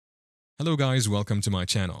Hello guys, welcome to my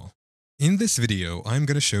channel. In this video, I'm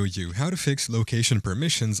going to show you how to fix location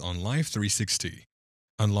permissions on Life360.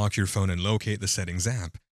 Unlock your phone and locate the Settings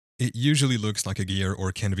app. It usually looks like a gear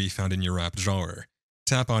or can be found in your app drawer.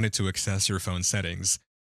 Tap on it to access your phone settings.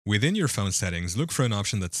 Within your phone settings, look for an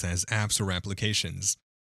option that says Apps or Applications.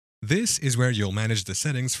 This is where you'll manage the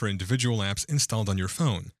settings for individual apps installed on your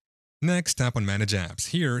phone. Next, tap on Manage Apps.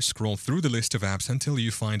 Here, scroll through the list of apps until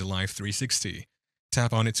you find Life360.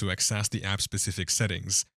 Tap on it to access the app-specific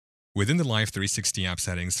settings. Within the Life360 app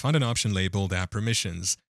settings, find an option labeled App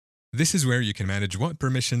Permissions. This is where you can manage what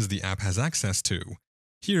permissions the app has access to.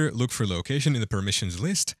 Here, look for Location in the Permissions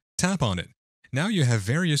list, tap on it. Now you have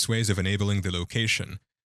various ways of enabling the location.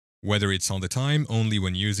 Whether it's all the time, only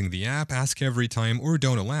when using the app, ask every time, or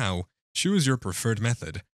don't allow, choose your preferred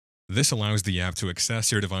method. This allows the app to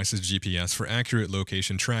access your device's GPS for accurate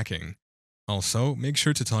location tracking. Also, make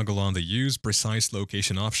sure to toggle on the Use Precise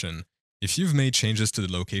Location option. If you've made changes to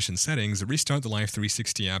the location settings, restart the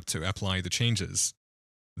Life360 app to apply the changes.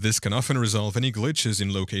 This can often resolve any glitches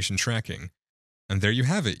in location tracking. And there you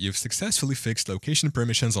have it, you've successfully fixed location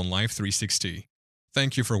permissions on Life360.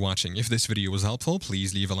 Thank you for watching. If this video was helpful,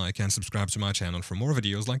 please leave a like and subscribe to my channel for more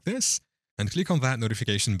videos like this, and click on that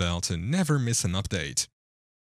notification bell to never miss an update.